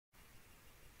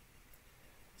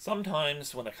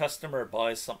Sometimes when a customer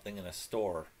buys something in a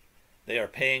store, they are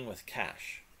paying with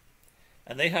cash,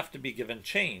 and they have to be given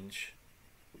change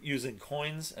using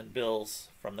coins and bills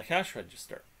from the cash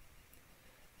register.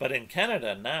 But in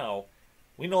Canada now,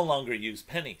 we no longer use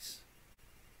pennies.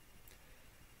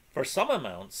 For some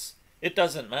amounts, it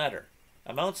doesn't matter.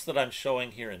 Amounts that I'm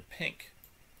showing here in pink,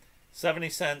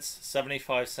 70 cents,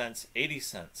 75 cents, 80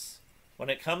 cents. When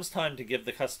it comes time to give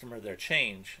the customer their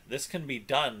change, this can be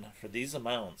done for these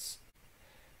amounts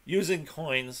using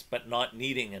coins but not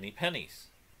needing any pennies.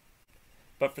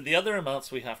 But for the other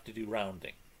amounts, we have to do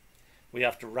rounding. We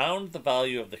have to round the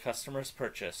value of the customer's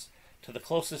purchase to the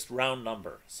closest round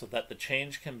number so that the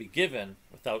change can be given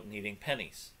without needing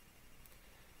pennies.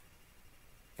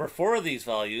 For 4 of these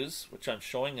values, which I'm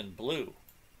showing in blue,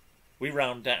 we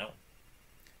round down.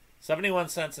 71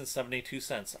 cents and 72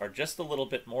 cents are just a little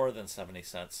bit more than 70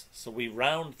 cents, so we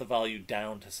round the value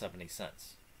down to 70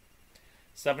 cents.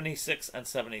 76 and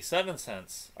 77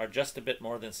 cents are just a bit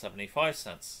more than 75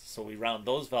 cents, so we round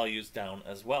those values down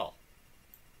as well.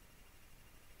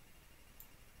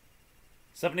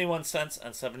 71 cents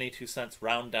and 72 cents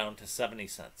round down to 70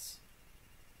 cents.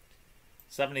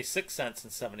 76 cents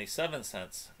and 77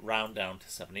 cents round down to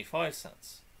 75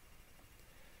 cents.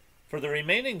 For the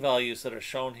remaining values that are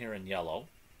shown here in yellow,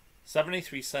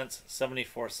 73 cents,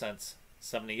 74 cents,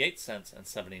 78 cents, and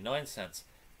 79 cents,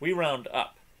 we round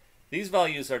up. These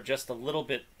values are just a little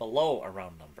bit below a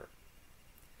round number.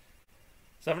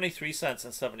 73 cents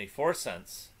and 74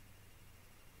 cents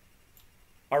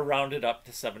are rounded up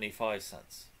to 75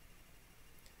 cents.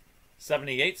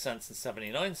 78 cents and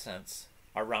 79 cents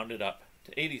are rounded up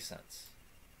to 80 cents.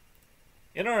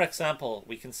 In our example,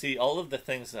 we can see all of the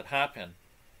things that happen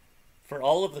for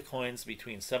all of the coins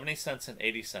between 70 cents and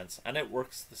 80 cents, and it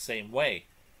works the same way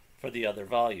for the other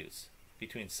values,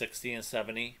 between 60 and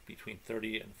 70, between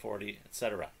 30 and 40,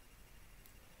 etc.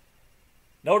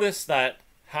 Notice that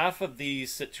half of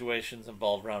these situations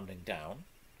involve rounding down,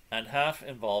 and half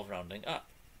involve rounding up.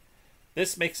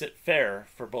 This makes it fair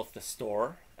for both the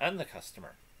store and the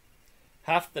customer.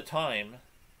 Half the time,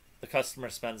 the customer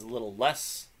spends a little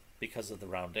less because of the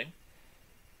rounding,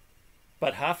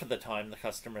 but half of the time the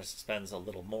customer spends a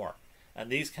little more,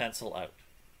 and these cancel out.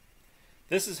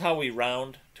 This is how we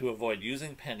round to avoid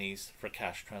using pennies for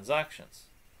cash transactions.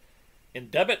 In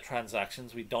debit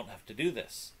transactions, we don't have to do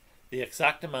this. The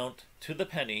exact amount to the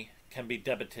penny can be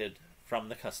debited from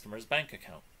the customer's bank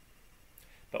account.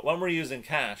 But when we're using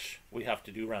cash, we have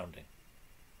to do rounding.